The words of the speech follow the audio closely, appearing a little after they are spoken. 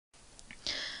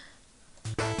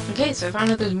Okay, so I found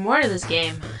out there's more to this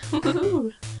game.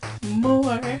 Woohoo!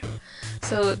 More!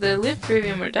 So the live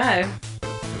free or die,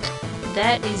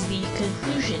 that is the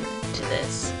conclusion to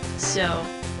this. So,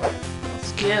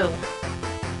 let's go.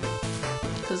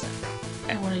 Because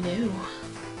I want to know.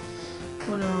 I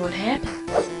want to know what happens.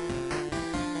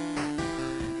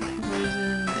 Where's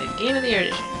the Game of the Year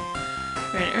edition?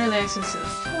 We're in early access to the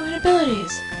full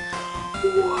abilities.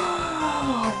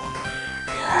 Whoa!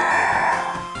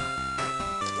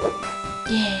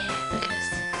 Yeah, look at this.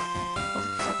 Oh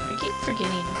fuck, I keep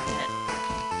forgetting that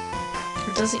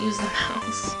it doesn't use the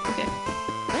mouse. Okay.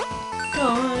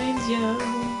 Coins, yo!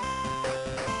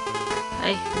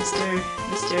 Hi, Mister,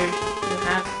 you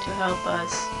have to help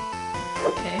us.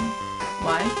 Okay.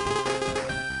 Why?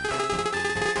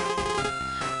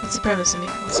 What's the problem, Simi?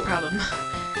 What's the problem?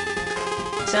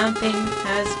 Something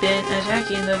has been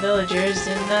attacking the villagers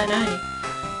in the night.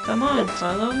 Come on,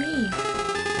 follow me.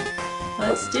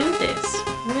 Let's do this.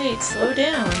 Wait, slow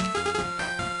down.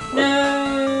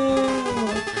 No!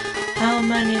 How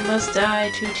many must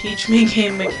die to teach me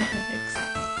game mechanics?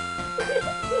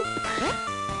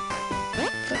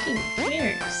 Fucking come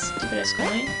here, stupid ass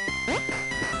coin.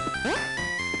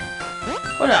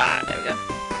 Hold on, there we go.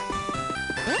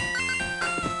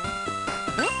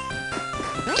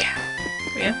 Yeah,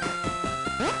 there we go.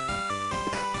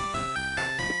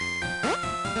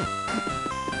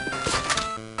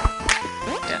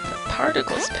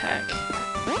 Particles pack.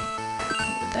 What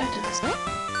that does.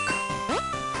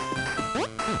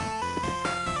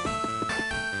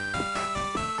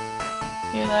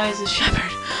 Here lies the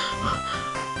shepherd.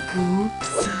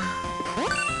 Oops.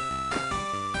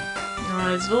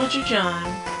 Oh, it's Villager John.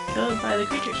 Killed by the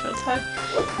creatures. What's that?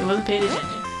 He wasn't paying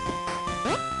attention.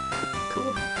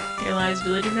 Cool. Here lies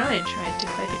Villager Ryan trying to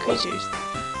fight the creatures.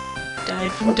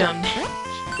 Died from dumb damage.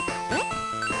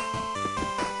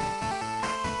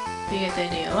 You get the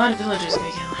idea. A lot of villagers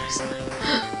make it honestly.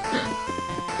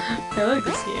 I like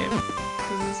this game.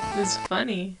 This is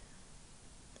funny.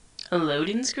 A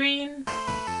loading screen?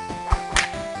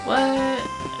 What?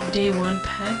 A day 1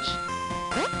 patch?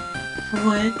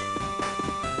 What?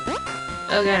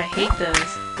 Oh god, I hate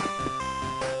those.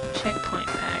 Checkpoint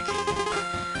pack.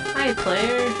 Hi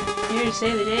player. Here to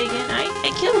save the day again?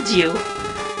 I killed you!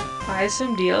 Buy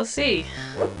some DLC.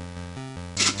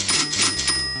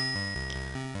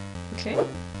 Okay.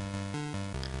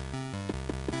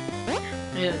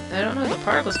 Yeah, I don't know what the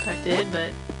Particles Pack did,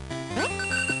 but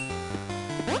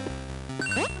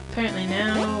apparently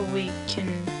now we can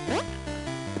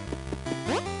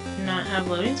not have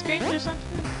loading screens or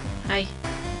something? Hi.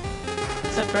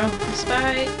 What's up, bro?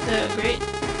 Despite the great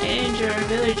danger of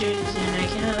villagers, and I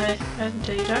cannot let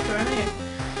until you talk around here.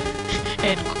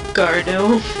 And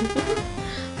Gardo.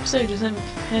 So just let me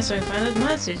pass so I can find those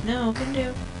monsters. No can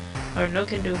do. Or no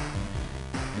can do.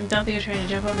 I don't think you're trying to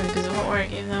jump over me because it won't work,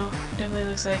 even though it definitely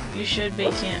looks like you should, but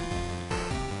you can't.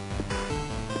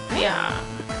 Yeah.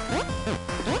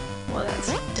 Well,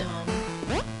 that's dumb.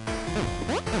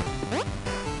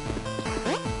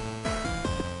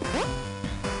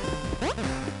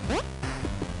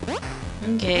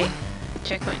 Okay.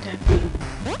 Checkpoint time.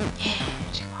 Yeah,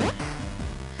 checkpoint.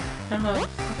 I don't have a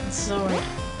fucking sword.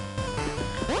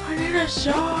 I need a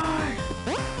sword!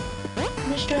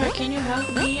 Mister, can you help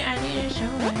me? I need a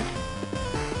sword.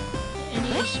 I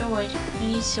need a sword. I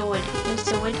need a sword. I need a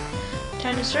sword.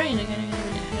 Time to strike. I'm gonna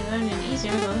learn an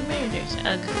easier with all the managers.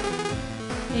 Ugh.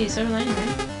 Hey, silver lining,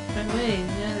 right? By the way,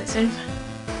 yeah, that's 75.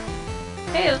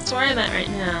 Hey, let's try that right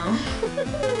now.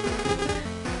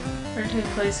 Where take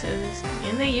places?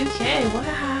 In the UK.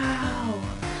 Wow.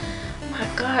 Oh my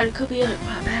god, it could be like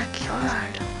my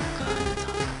backyard. Oh my god, that's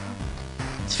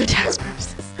awesome. It's for tax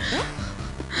purposes.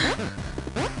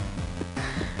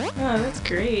 Oh, that's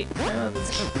great. I love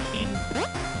this game.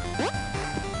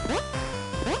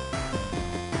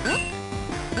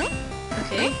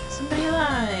 Okay, somebody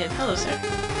alive. Hello, sir.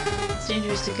 It's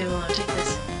dangerous to go alone. Take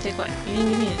this. Take what? You didn't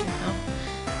give me anything. Oh.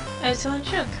 I was telling a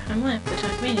joke. I'm left, but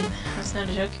not comedian. That's not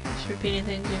a joke. Just repeating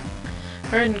things you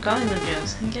heard and calling them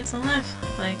jokes. And gets a laugh.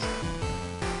 Like, a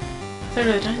third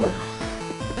of the time, though.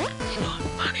 You're not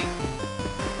funny.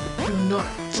 You're not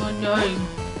funny.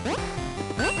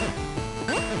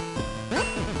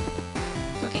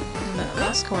 Okay, the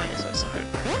last coin is what's hard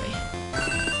for me.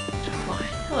 Why?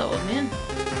 Hello, old man.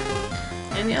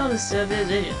 I'm the eldest of the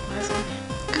division. Last one.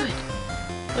 Good.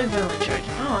 Look, I'm in charge.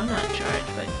 Oh, I'm not in charge,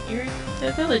 but you're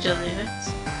the village elder. That's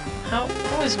how it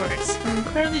always works. I'm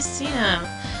incredibly senile.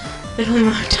 Literally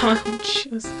my tongue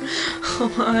shoes. Oh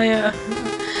my,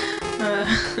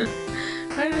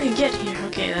 how did I get here?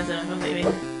 Okay, that's enough. I'm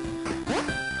leaving.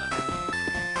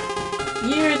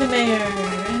 You're the mayor,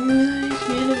 and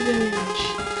village.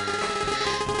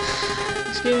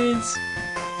 Experience.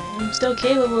 I'm still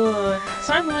capable,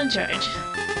 so I'm in charge.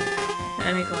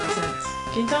 That makes a lot of sense.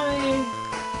 Can you tell me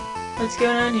what's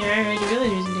going on here? I heard your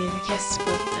villager's in danger. Yes,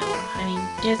 well, no. I mean,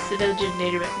 yes, the villager's in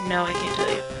danger, but no, I can't tell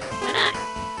you. Why not?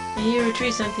 I need to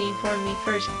retrieve something for me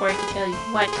first before I can tell you.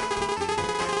 What?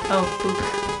 Oh, boop.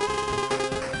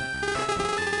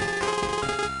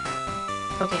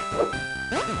 Okay.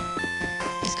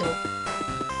 Let's go.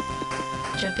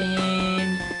 Jump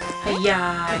in. Hiya!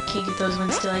 I can't get those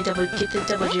ones till I get the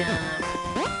double jump.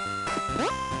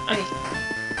 Okay.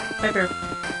 Piper.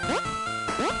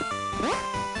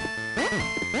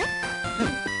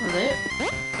 Hello?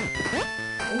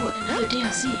 Oh, another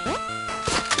DLC.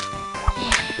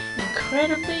 Yeah.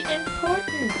 Incredibly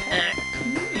important pack.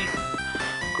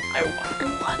 I wonder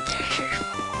what this is for.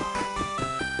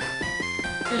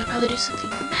 It'll probably do something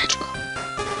magical.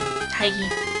 Hi.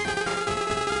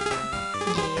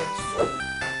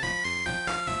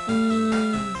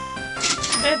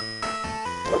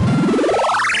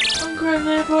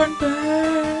 Incredibly important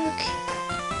back.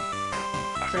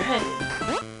 Alright.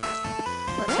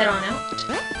 Let's head on out.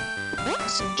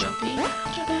 Some jumping.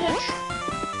 Jump ahead.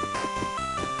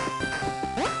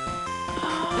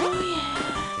 Oh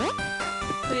yeah.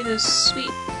 Look at those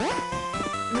sweet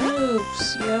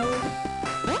moves, yo.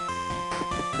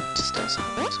 Just those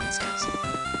hollows with skills.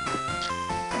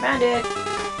 I found it.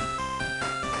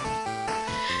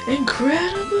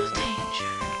 Incredible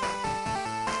danger.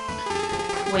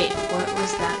 Wait, what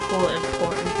was that whole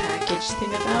important package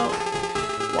thing about?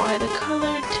 Why the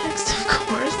colored text, of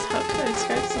course? How could I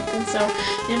describe something so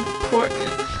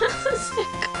important? Oh my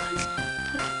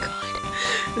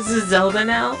god. This is Zelda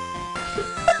now?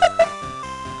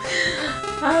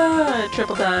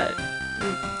 Triple dot.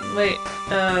 Wait,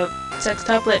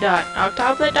 sextuplet dot.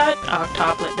 Octuplet dot?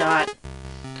 Octuplet dot.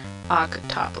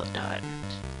 Octuplet dot.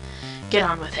 Get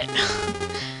on with it.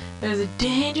 There's a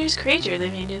dangerous creature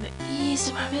living to the east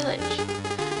of our village.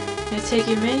 It's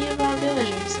taken many of our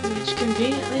villagers, which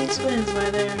conveniently explains why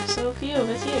there are so few of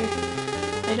us here.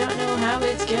 I don't know how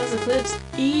it scales the cliffs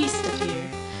east of here.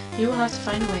 You will have to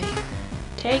find a way.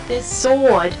 Take this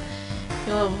sword.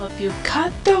 It will help you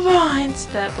cut the vines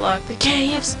that block the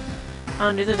caves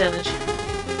under the village.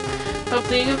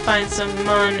 Hopefully you can find some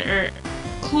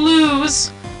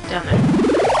clues down there.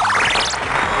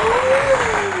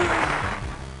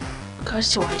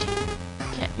 Cursed sword.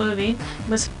 Get moving. You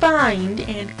must find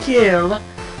and kill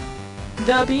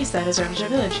the beast that has ravaged our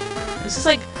village. This is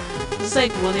like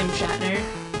William Shatner.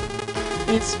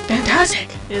 It's fantastic,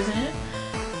 isn't it?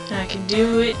 And I can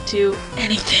do it to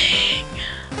anything.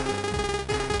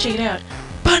 Check it out.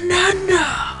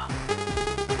 Banana!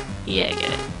 Yeah, I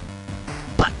get it.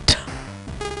 But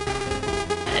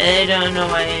I don't know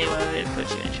why anyone would put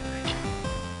you in charge.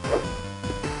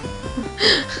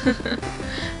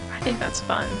 I think that's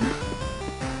fun.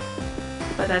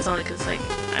 But that's only because, like,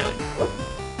 I would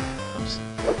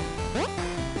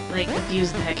like,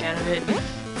 abuse the heck out of it.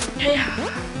 Yeah.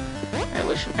 I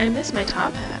wish I missed my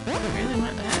top hat. I really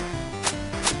want that.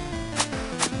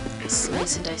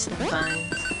 Slice and dice the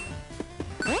vines.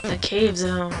 The cave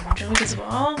zone. Jump against the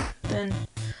wall, then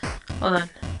hold on.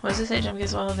 What does it say? Jump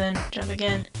against the wall, then jump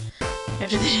again.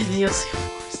 After they do the DLC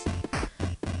force.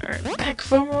 Alright, back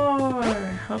for more!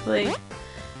 Hopefully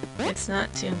it's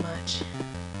not too much.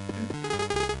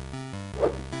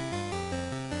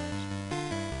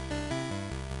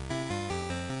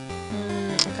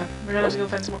 Okay, we're gonna have to go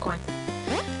find some more coins.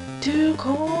 2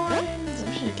 coins! I'm just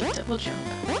gonna get double jump.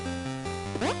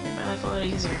 Make my life a lot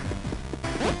easier.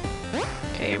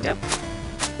 Okay, here we go.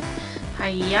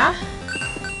 Hiya!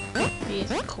 Maybe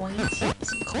some coins.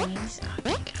 Some coins. Oh, I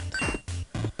can't get up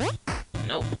there.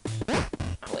 Nope.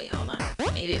 Oh, wait, hold on.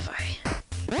 Maybe if I...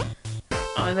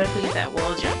 Oh, I bet if we get that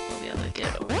wall jump, we'll be able to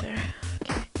get over there.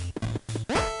 Okay.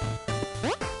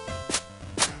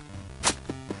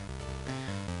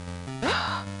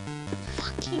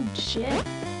 Fucking shit.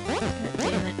 God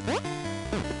damn it.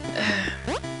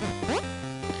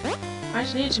 I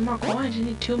just need some more coins. I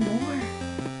need 2 more.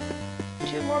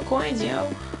 2 more coins, yo.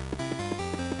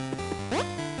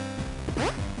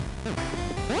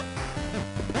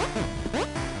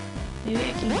 Maybe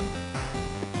I can...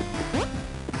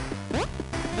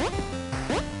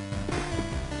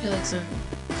 I feel like some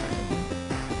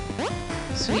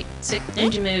fucking sweet, sick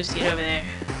ninja moves to get over there.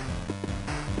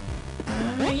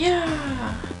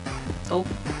 Yeah! Oh.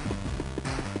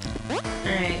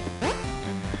 Alright.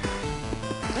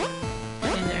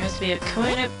 And there has to be a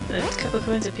coin up, a couple of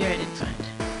coins up here I didn't find.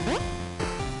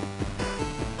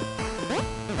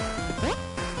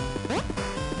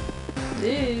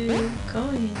 Ooh,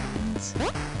 coins.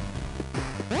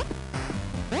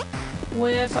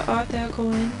 Wherever art thou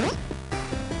coins?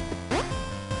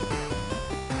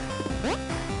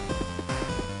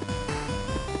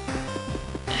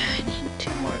 I need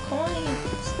 2 more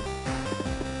coins.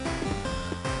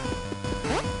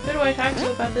 Who do I talk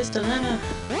to about this dilemma?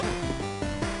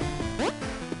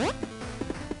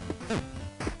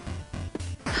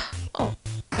 Oh.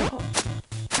 Oh.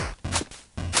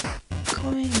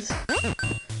 Coins.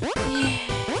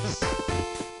 Yes.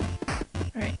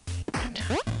 Alright. I'm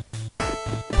down.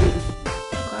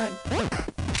 Oh god.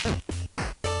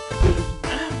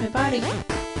 Ah, my body. God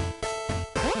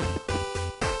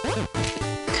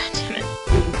damn it.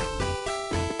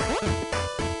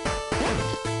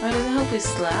 Why doesn't it help with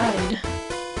slide?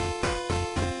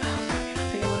 Oh, fuck, I don't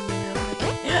think I would have been able to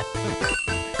get it.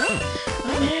 I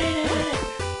made it!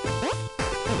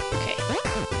 Okay.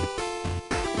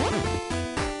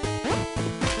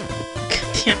 God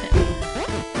damn it.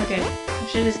 Okay, I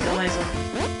should just kill myself.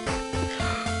 Oh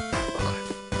god.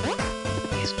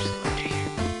 I guess we'll just go under here.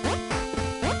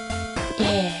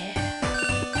 Yeah.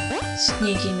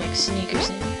 Sneaky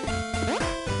McSneakerson.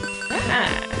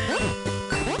 Aha!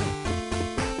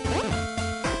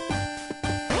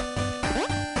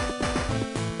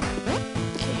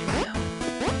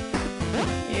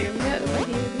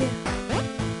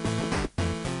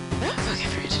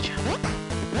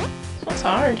 It's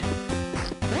hard.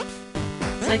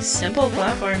 It's like simple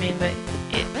platforming, but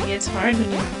it gets hard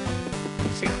when you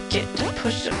forget to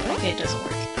push the... Okay, it doesn't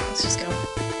work. Let's just go.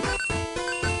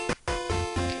 Okay,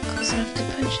 close enough to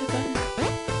punch the button.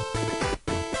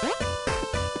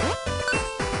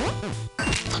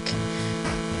 Fuck.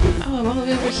 Oh, I'm all the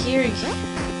way over here again.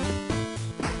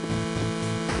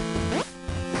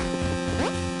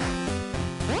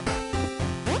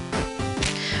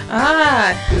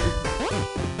 Ah!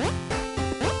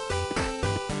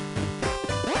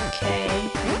 Okay,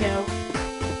 here we go.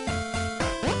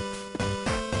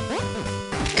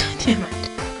 God damn it.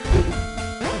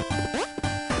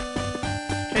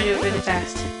 Try to do it really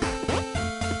fast.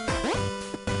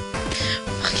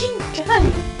 Fucking god!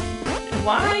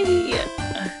 Why?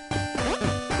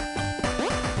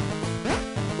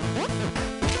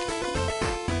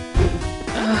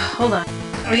 Hold on.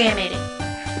 Okay, I made it.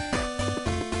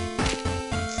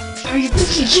 Are you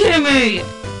fucking kidding me?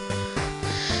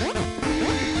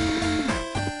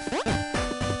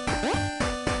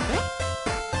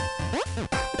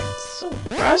 So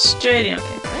frustrating.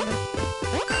 Okay.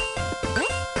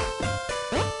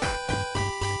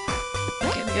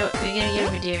 Okay, we gotta get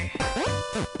over there.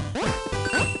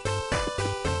 Okay.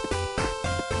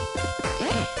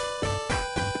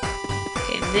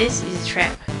 Okay, this is a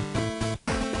trap.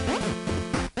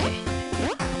 Okay.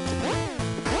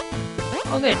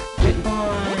 Oh good.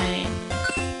 Checkpoint.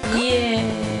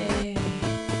 Yay.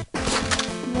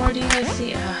 More DLC.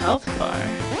 A health bar.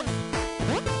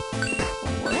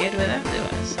 We'll get where that blue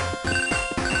is.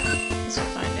 Guess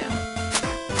we'll find out.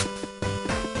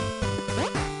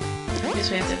 I guess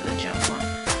we have to have the jump one.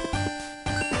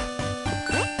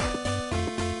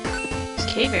 This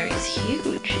cave area is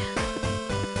huge.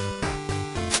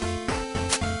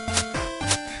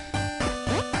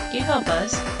 Can you help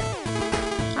us?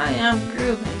 Hi, I'm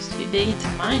Groove. I used to be big into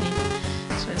mining.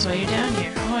 So that's why you're down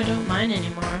here. Oh, I don't mine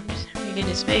anymore. I'm just big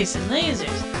into space and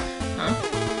lasers. Huh?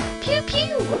 Pew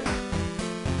pew!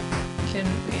 Can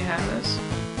we have this?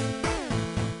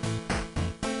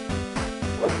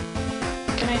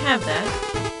 Can I have that?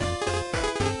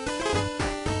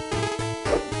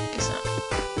 Guess not.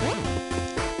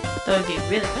 That would be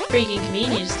really freaking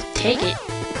convenient just to take it.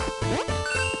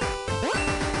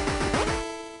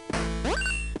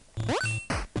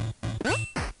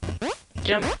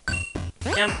 Jump.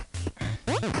 Jump.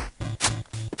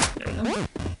 There we go.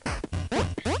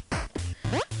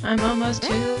 I'm almost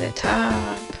to the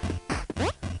top.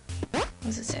 What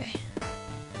does it say?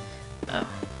 Oh.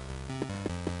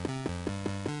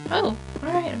 Oh,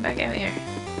 alright, I'm back out here.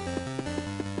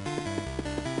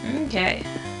 Okay.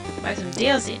 Buy some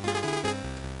DLC.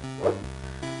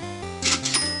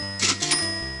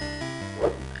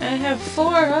 I have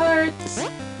 4 hearts!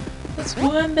 That's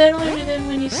one better than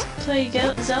when you play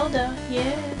Zelda.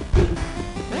 Yeah.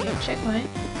 There we go, checkpoint.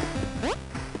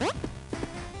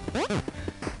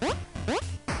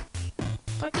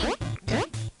 Fucking god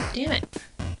damn it.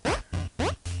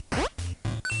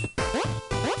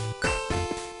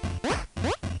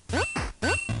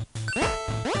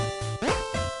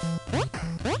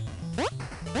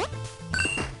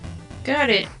 Got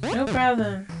it. No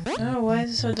problem. Oh, why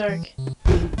is it so dark?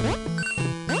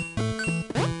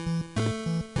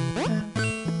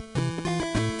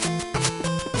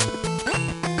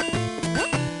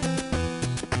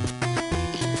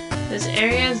 This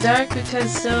area is dark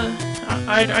because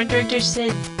our director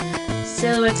said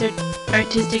silhouettes are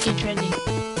artistic and trendy.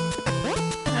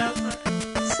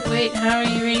 So wait, how are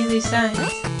you reading these signs?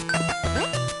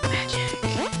 Magic.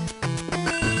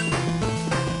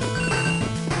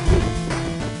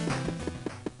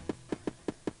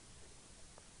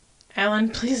 Alan,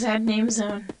 please add name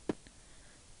zone.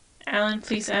 Alan,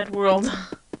 please add world.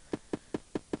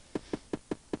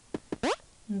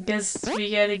 Guess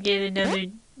we gotta get another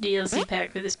DLC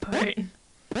pack for this part.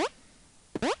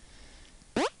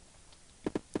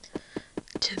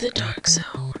 To the dark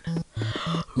zone.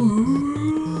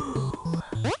 Ooh.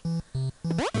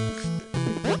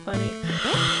 It's so funny.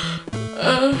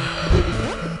 I'm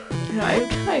tired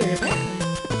apparently.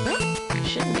 I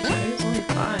shouldn't be tired, it's only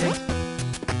 5.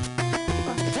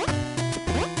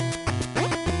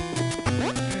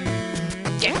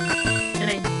 Yeah. And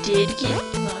I did get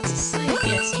lots of sleep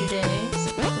yesterday.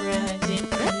 Surprising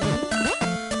for me.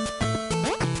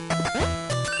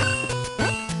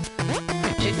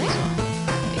 Alright, check these off.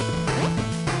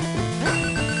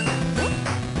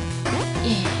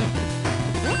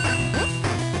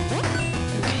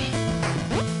 Okay.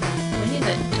 We need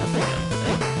that double jump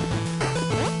thing.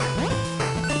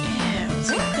 Yeah, let's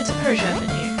put some Persia up in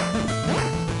here.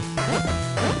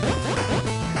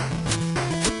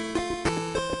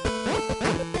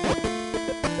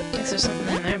 Guess there's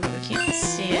something in there, but we can't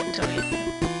see it until we...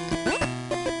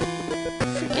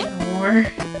 Freaking MOAR.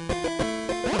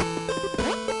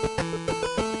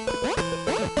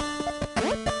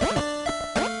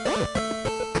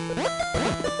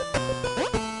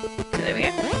 There we go.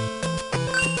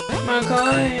 My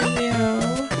God, yo.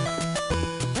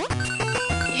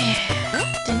 Yeah,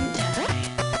 didn't die.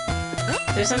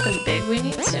 There's something big we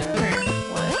need soon, or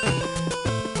what?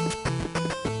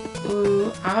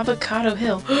 Ooh, Avocado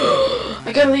Hill.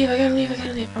 I gotta leave, I gotta leave, I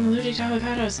gotta leave. I'm allergic to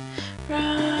avocados.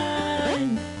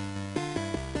 Run!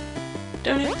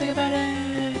 Don't even think about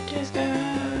it. Just go.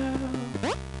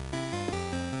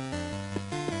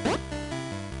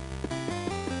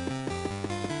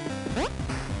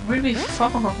 Where did we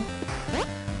fall?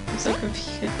 I'm so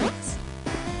confused.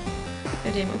 I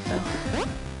didn't move fell.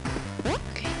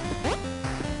 Okay.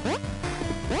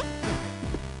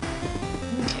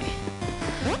 Okay.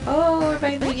 Oh, we're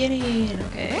back at the beginning.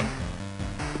 Okay.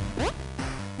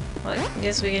 Well, I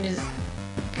guess we can just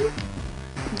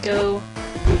go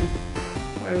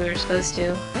where we were supposed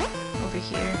to. Over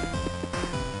here.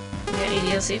 You got any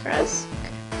DLC for us?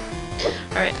 Okay.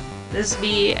 Alright. This will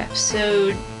be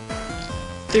episode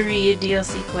 3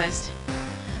 DLC quest,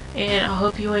 and I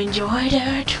hope you enjoyed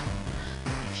it.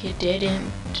 If you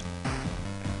didn't,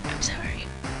 I'm sorry.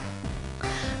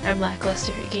 I'm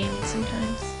lackluster at gaming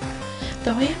sometimes,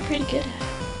 though I am pretty good at it.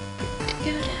 Pretty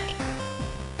good at it.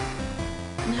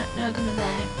 Not gonna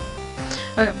lie.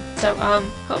 Okay, so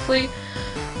hopefully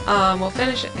we'll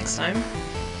finish it next time,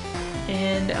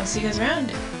 and I'll see you guys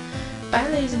around. Bye,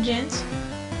 ladies and gents.